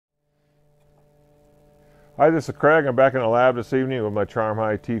Hi, this is Craig. I'm back in the lab this evening with my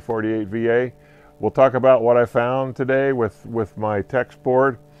Charmhigh T48VA. We'll talk about what I found today with my text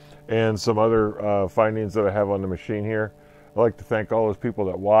board and some other findings that I have on the machine here. I'd like to thank all those people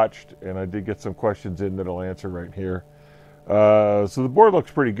that watched, and I did get some questions in that I'll answer right here. So the board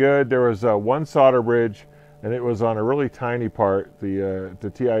looks pretty good. There was one solder bridge, and it was on a really tiny part. The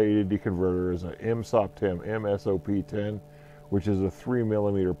TI-80D converter is an MSOP10, which is a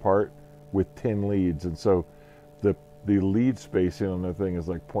 3mm part with 10 leads, and so the lead spacing on the thing is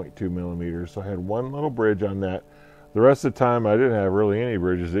like 0.2mm. So I had one little bridge on that. The rest of the time I didn't have really any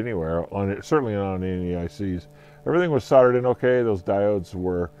bridges anywhere on it, certainly not on any ICs. Everything was soldered in okay. Those diodes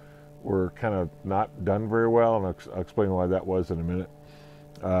were kind of not done very well, and I'll explain why that was in a minute.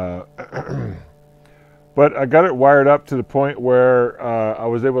 But I got it wired up to the point where I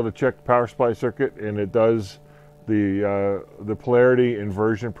was able to check the power supply circuit, and it does. The polarity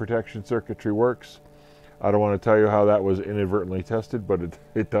inversion protection circuitry works. I don't want to tell you how that was inadvertently tested, but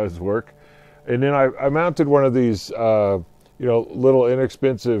it does work. And then I mounted one of these little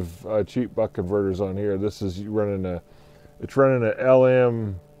inexpensive cheap buck converters on here. This is running a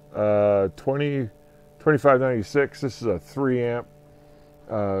LM 2596. This is a 3 amp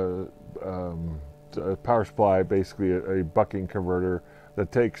power supply, basically a bucking converter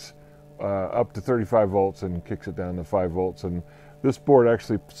that takes up to 35 volts and kicks it down to 5 volts. And this board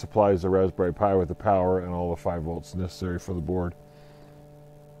actually supplies the Raspberry Pi with the power and all the 5 volts necessary for the board.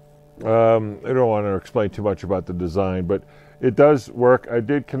 I don't want to explain too much about the design, but it does work. I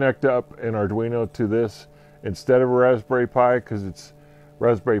did connect up an Arduino to this instead of a Raspberry Pi, because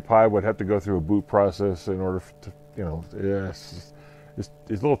Raspberry Pi would have to go through a boot process in order to, it's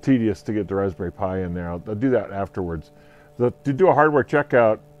a little tedious to get the Raspberry Pi in there. I'll do that afterwards. To do a hardware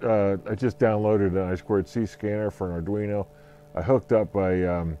checkout, I just downloaded an I2C scanner for an Arduino. I hooked up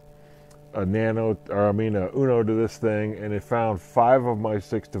a Uno to this thing, and it found 5 of my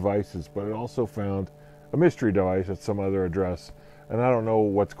 6 devices, but it also found a mystery device at some other address, and I don't know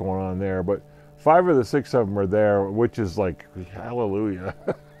what's going on there, but 5 of the 6 of them are there, which is like, hallelujah.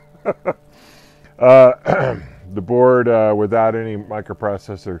 The board, without any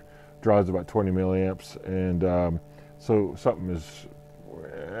microprocessor, draws about 20 milliamps, and so something is,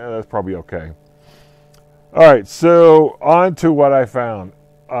 that's probably okay. All right, so on to what I found.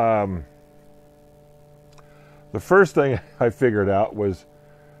 The first thing I figured out was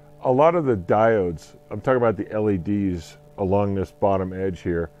a lot of the diodes, I'm talking about the LEDs along this bottom edge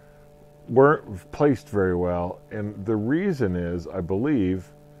here, weren't placed very well. And the reason is, I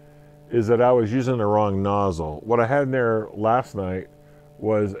believe, is that I was using the wrong nozzle. What I had in there last night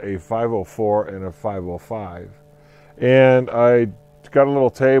was a 504 and a 505. And I got a little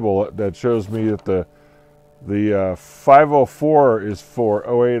table that shows me that the 504 is for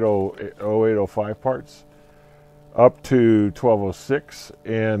 0805 parts up to 1206,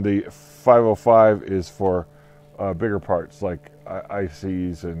 and the 505 is for bigger parts like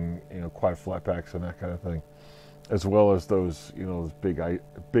ICs and quad flat packs and that kind of thing, as well as those those big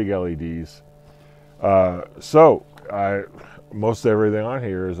LEDs. So most everything on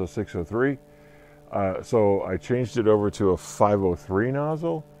here is a 603. So I changed it over to a 503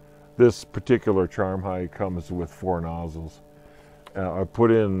 nozzle. This particular Charmhigh comes with 4 nozzles. I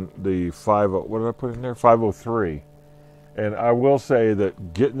put in the what did I put in there? 503. And I will say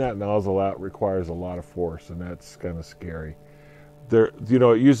that getting that nozzle out requires a lot of force, and that's kind of scary. It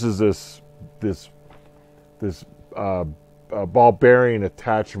uses this ball bearing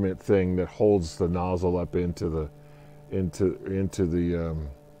attachment thing that holds the nozzle up into the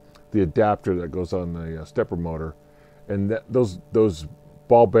adapter that goes on the stepper motor, and those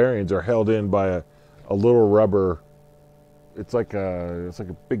ball bearings are held in by a little rubber. It's like a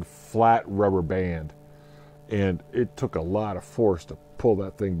big flat rubber band, and it took a lot of force to pull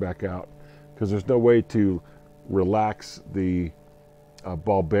that thing back out, because there's no way to relax the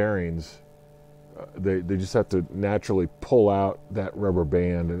ball bearings. They just have to naturally pull out that rubber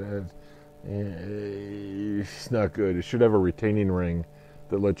band, and it's not good. It should have a retaining ring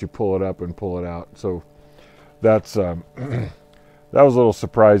that lets you pull it up and pull it out. So that's that was a little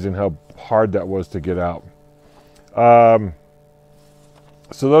surprising how hard that was to get out.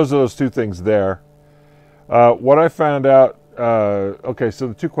 So those are those 2 things there. What I found out, okay, so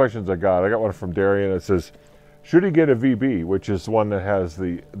the 2 questions I got one from Darian that says, should he get a VB, which is one that has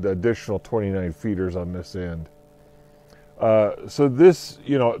the additional 29 feeders on this end? So this,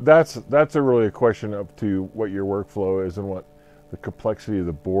 that's really a question up to what your workflow is and what the complexity of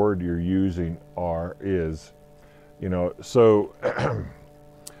the board you're using is. So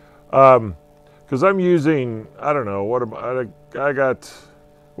because I'm using, I don't know, I got,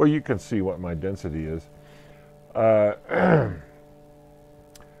 well, you can see what my density is. One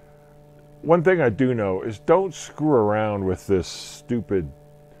thing I do know is don't screw around with this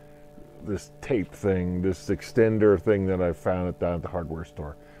tape thing, this extender thing that I found down at the hardware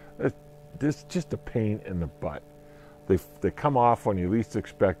store. It's just a pain in the butt. They come off when you least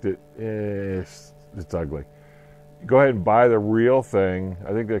expect it. It's ugly. Go ahead and buy the real thing.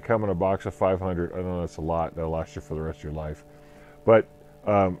 I think they come in a box of 500. I know that's a lot. That'll last you for the rest of your life. But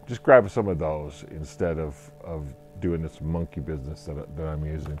just grab some of those instead of doing this monkey business that I'm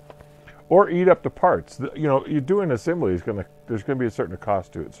using. Or eat up the parts. You know, you're doing assembly. There's gonna be a certain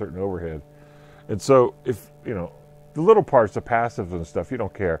cost to it, certain overhead. And so if you know the little parts, the passives and stuff, you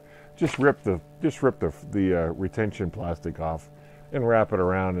don't care. Just rip the retention plastic off and wrap it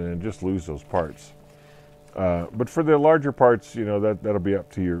around, and then just lose those parts. But for the larger parts, you know, that'll be up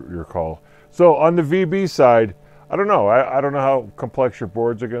to your call. So on the VB side, I don't know. I don't know how complex your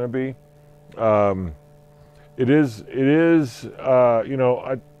boards are going to be. It is. You know,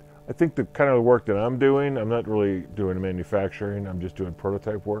 I think the kind of the work that I'm doing, I'm not really doing manufacturing. I'm just doing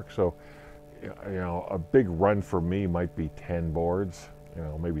prototype work. So, you know, a big run for me might be 10 boards. You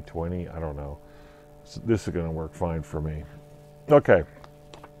know, maybe 20. I don't know. So this is going to work fine for me. Okay.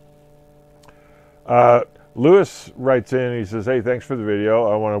 Lewis writes in. He says, "Hey, thanks for the video.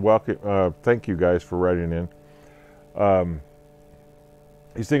 I want to welcome. Thank you guys for writing in."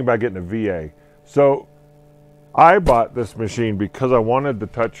 He's thinking about getting a VA. So I bought this machine because I wanted the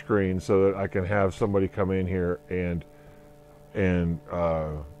touchscreen so that I can have somebody come in here and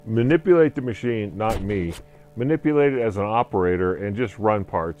manipulate the machine, not me. Manipulate it as an operator and just run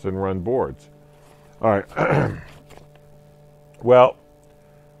parts and run boards. All right. Well,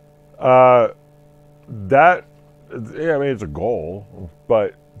 yeah, I mean, it's a goal,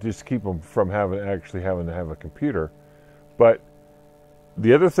 but just keep them from actually having to have a computer. But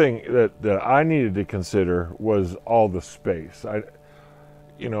the other thing that I needed to consider was all the space.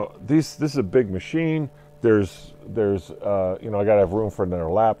 You know, this is a big machine. There's you know, I got to have room for another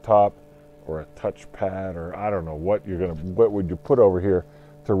laptop or a touchpad, or I don't know what would you put over here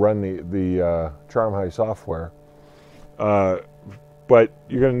to run the Charmhigh software. But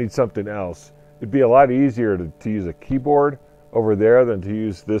you're going to need something else. It'd be a lot easier to use a keyboard over there than to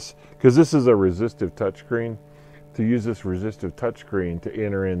use this, because this is a resistive touchscreen. To use this resistive touchscreen to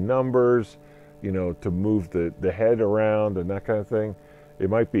enter in numbers, you know, to move the head around and that kind of thing, it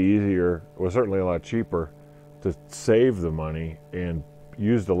might be easier, well, certainly a lot cheaper, to save the money and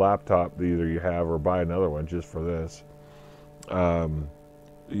use the laptop that either you have or buy another one just for this.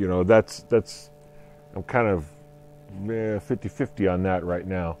 You know, that's I'm kind of 50-50 on that right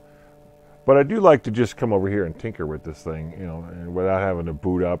now. But I do like to just come over here and tinker with this thing, you know, and without having to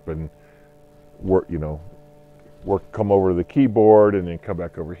boot up and work, you know, come over to the keyboard and then come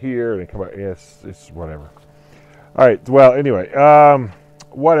back over here and then come back. Yes, it's whatever. All right. Well, anyway,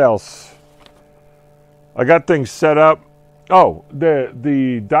 what else? I got things set up. Oh,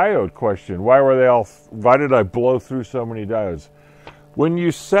 the diode question. Why did I blow through so many diodes? When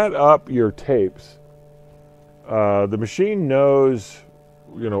you set up your tapes, the machine knows,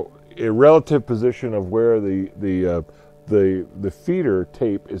 you know, a relative position of where the feeder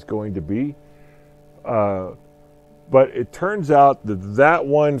tape is going to be. But it turns out that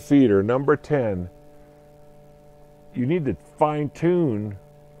one feeder, number 10, you need to fine-tune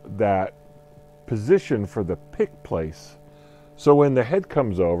that position for the pick place. So when the head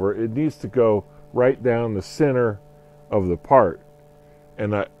comes over, it needs to go right down the center of the part.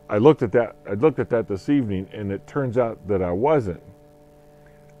 And I looked at that this evening, and it turns out that I wasn't.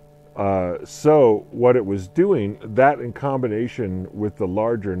 So what it was doing, that in combination with the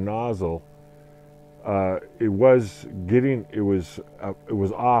larger nozzle, it was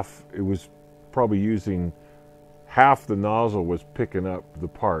off. It was probably using half the nozzle was picking up the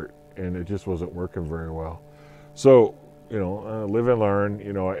part, and it just wasn't working very well. So, you know, live and learn.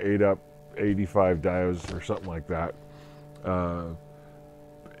 You know, I ate up 85 diodes or something like that.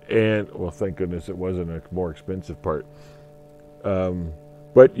 And well, thank goodness it wasn't a more expensive part.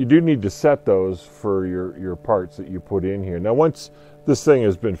 But you do need to set those for your parts that you put in here. Now, once this thing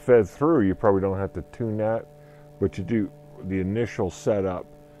has been fed through, you probably don't have to tune that, but you do the initial setup.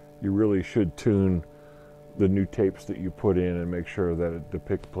 You really should tune the new tapes that you put in and make sure that the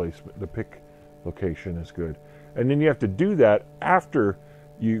pick location is good. And then you have to do that after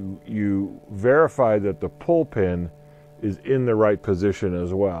you verify that the pull pin is in the right position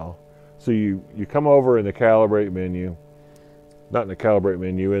as well. So you come over in the calibrate menu, not in the calibrate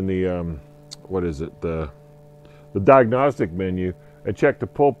menu, in the what is it, the diagnostic menu, and check the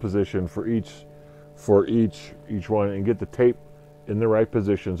pull position for each one, and get the tape in the right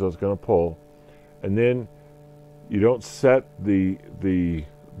position so it's going to pull. And then you don't set the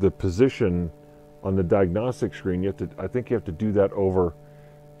position on the diagnostic screen. You have to, I think you have to do that over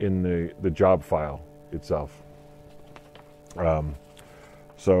in the job file itself.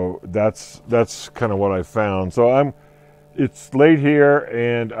 So that's kind of what I found. So it's late here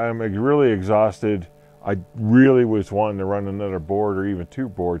and I'm really exhausted. I really was wanting to run another board or even 2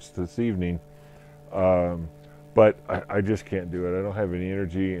 boards this evening. But I just can't do it. I don't have any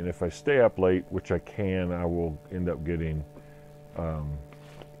energy, and if I stay up late, which I can, I will end up getting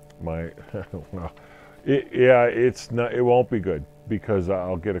my well, it won't be good because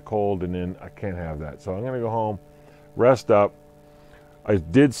I'll get a cold and then I can't have that. So I'm going to go home, rest up. I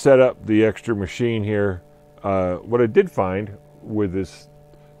did set up the extra machine here. What I did find with this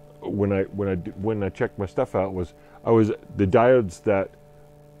when I checked my stuff out was the diodes that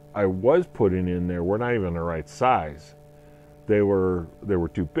I was putting in there were not even the right size. They were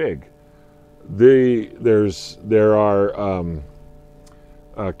too big. There are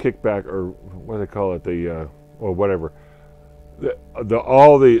kickback, or what do they call it? Well, whatever. These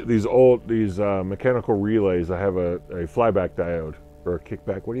mechanical relays. I have a flyback diode or a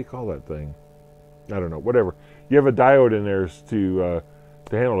kickback. What do you call that thing? I don't know. Whatever. You have a diode in there to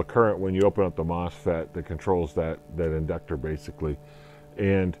handle the current when you open up the MOSFET that controls that inductor basically.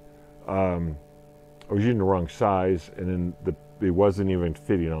 And I was using the wrong size, and then it wasn't even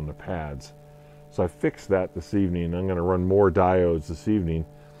fitting on the pads. So I fixed that this evening. I'm going to run more diodes this evening.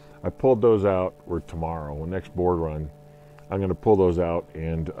 I pulled those out, or tomorrow, next board run, I'm going to pull those out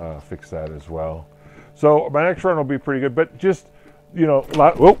and fix that as well. So my next run will be pretty good, but just, you know,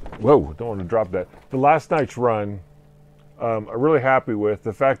 whoa, don't want to drop that. The last night's run, I'm really happy with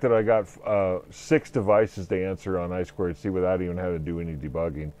the fact that I got 6 devices to answer on I2C without even having to do any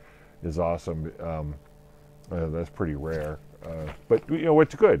debugging is awesome. That's pretty rare, but you know,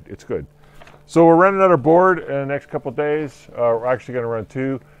 it's good. It's good. So we're running another board in the next couple of days. We're actually going to run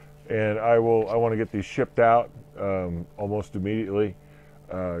 2, and I want to get these shipped out almost immediately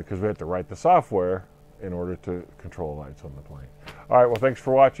because we have to write the software in order to control lights on the plane. All right. Well, thanks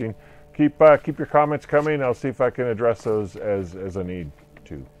for watching. Keep your comments coming. I'll see if I can address those as I need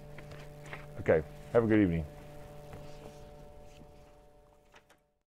to. Okay. Have a good evening.